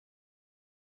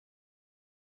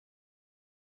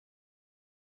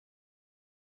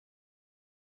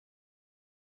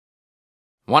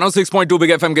106.2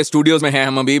 big FM के studios में हैं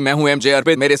हम अभी। मैं हूं एमजे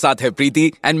अर्पित, मेरे साथ है प्रीति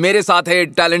एंड मेरे साथ है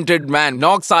talented man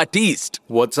Knox artist.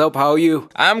 What's up? How are you?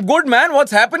 I am good man,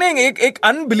 what's happening? एक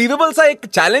अनबिलीवेबल सा एक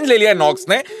चैलेंज ले लिया है नॉक्स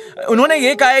ने। उन्होंने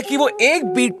ये कहा है कि वो एक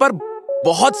बीट पर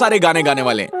बहुत सारे गाने गाने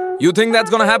वाले हैं। You think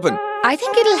that's gonna happen? I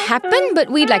think it'll happen,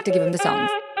 but we'd like to give him the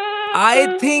songs. I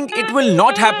think it will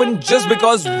not happen just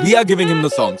because we are giving him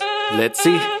the songs. Let's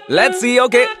see. Let's see,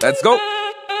 okay, let's go.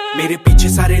 मेरे पीछे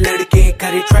सारे लड़के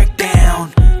करे track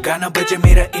down, गाना बजे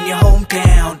मेरा in your home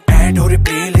town, add हो रहे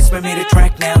प्लेलिस्ट में मेरे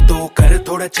ट्रैक नाउ, तो कर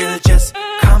थोड़ा चिल, जस्ट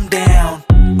काम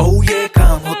डाउन। ओह ये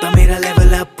काम होता मेरा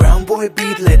level up, brown boy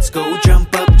beat, let's go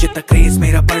jump up. जितना क्रेज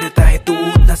मेरा बढ़ता है तू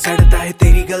उतना सड़ता है,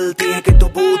 तेरी गलती है कि तू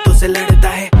बूतों से लड़ता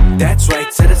है। दैट्स राइट,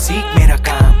 जरा सीख मेरा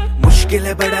काम, मुश्किल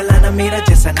है बड़ा लाना मेरा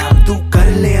जैसा नाम। तू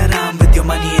कर ले आराम with your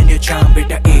money and your charm,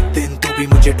 बेटा एक दिन तू भी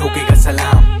मुझे ठोकेगा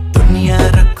सलाम। दुनिया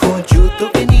रखो जूतों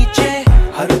के नीचे,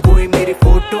 हर कोई मेरी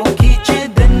फोटो खींचे,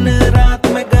 दिन रात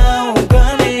में गाऊं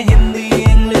गाने, हिंदी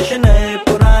इंग्लिश नए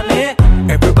पुराने।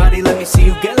 Everybody let me see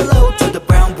you get low to the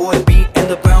brown boy beat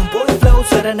and the brown boy flow,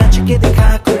 जरा नाच के दिखा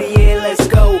कुड़िए, let's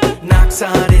go। Knocks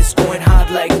artists going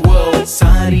hard like whoa,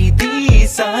 सारी दी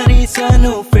सारी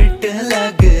सानू फिट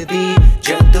लग दी,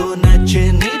 जदों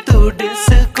नचनी तू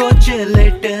डिस्को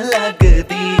चिलट लग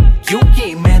दी।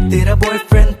 क्योंकि मैं तेरा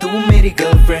बॉयफ्रेंड तू मेरी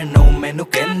गर्लफ्रेंड, ओ मैनू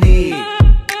कहंदी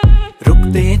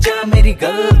रुकते जा मेरी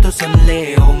गल तो सुन ले,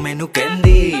 ओ मैनू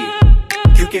कहंदी।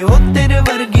 क्योंकि वो तेरे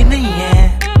वर्गी नहीं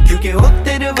है, क्योंकि वो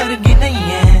तेरे वर्गी नहीं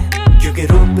है, क्योंकि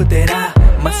रूप तेरा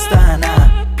मस्ताना,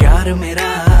 प्यार मेरा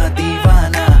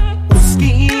दीवाना।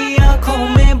 उसकी आंखों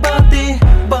में बातें,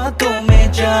 बातों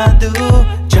में जादू,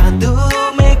 जादू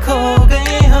में खो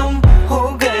गए हम, हो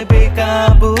गए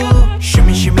बेकाबू।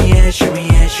 शिमी शिमी है शिमी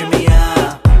है शिमिया,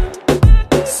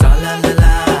 साला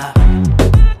लला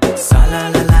साला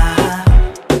लला।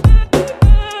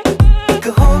 एक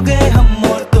हो गए हम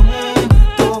और तुम,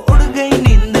 तो उड़ गई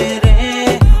नींदें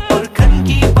रे, और खन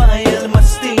की पायल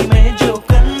मस्ती में जो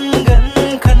कन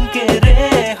गन खन के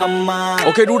रे हम्मा।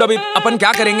 Okay dude, अभी अपन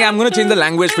क्या करेंगे? I'm gonna change the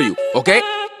language for you, okay?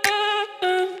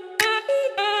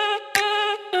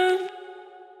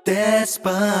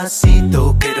 Despacito,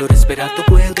 quiero respirar tu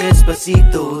cuello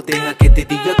despacito, deja que te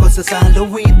diga cosas al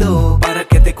oído, para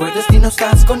que te acuerdes si no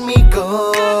estás conmigo.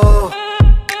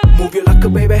 Move your luck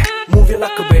baby, move your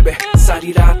luck baby,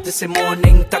 सारी रात से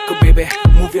morning तक baby,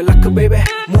 move your luck baby,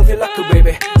 move your luck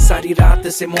baby, सारी रात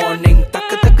से morning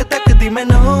तक तक तक दी मैं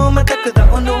तकदा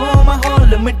ओ नो,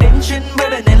 माहौल में टेंशन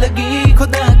बढ़ने लगी,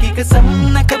 खुदा की कसम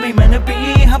न कभी मैंने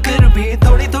पी, हाँ फिर भी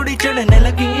थोड़ी थोड़ी चढ़ने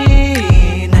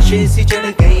लगी। नशे सी चढ़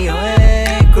गई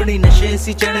ओए कुड़ी, नशे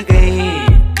सी चढ़ गई,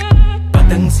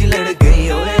 पतंग सी लड़ गई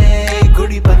ओए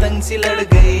कुड़ी, पतंग सी लड़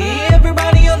गई।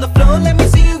 Everybody on the floor, let me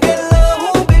see you get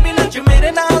low, baby नाच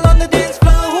मेरे नाल on the dance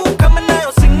floor, come on now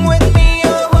sing with me,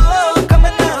 oh come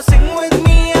on now sing with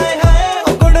me, आए हाय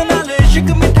ओ गोड़े नाल इश्क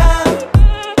मिठा,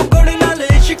 ओ गोड़े नाल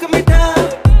इश्क मिठा,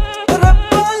 ओ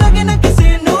रब्बा लगे ना किसी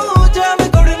नू जावे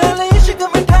गोड़े नाल इश्क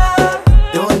मिठा।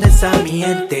 Donde está mi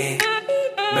gente,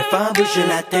 me fa bouger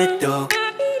la tête, oh.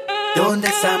 Donde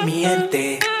está mi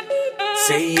gente,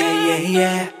 say yeah yeah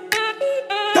yeah.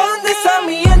 Donde está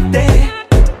mi gente,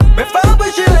 me fa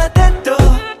bouger la tête, oh.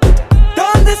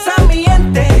 Donde está mi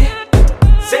gente,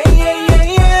 say yeah yeah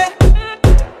yeah.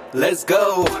 Let's go.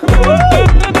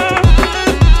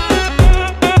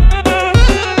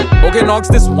 Okay Nox,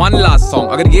 this one last song,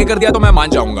 अगर ये कर दिया तो मैं मान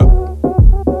जाऊंगा।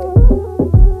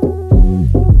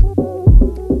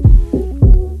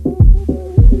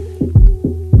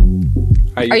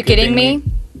 Are you kidding me?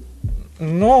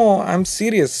 No, I'm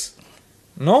serious.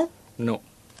 No? No.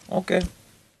 Okay.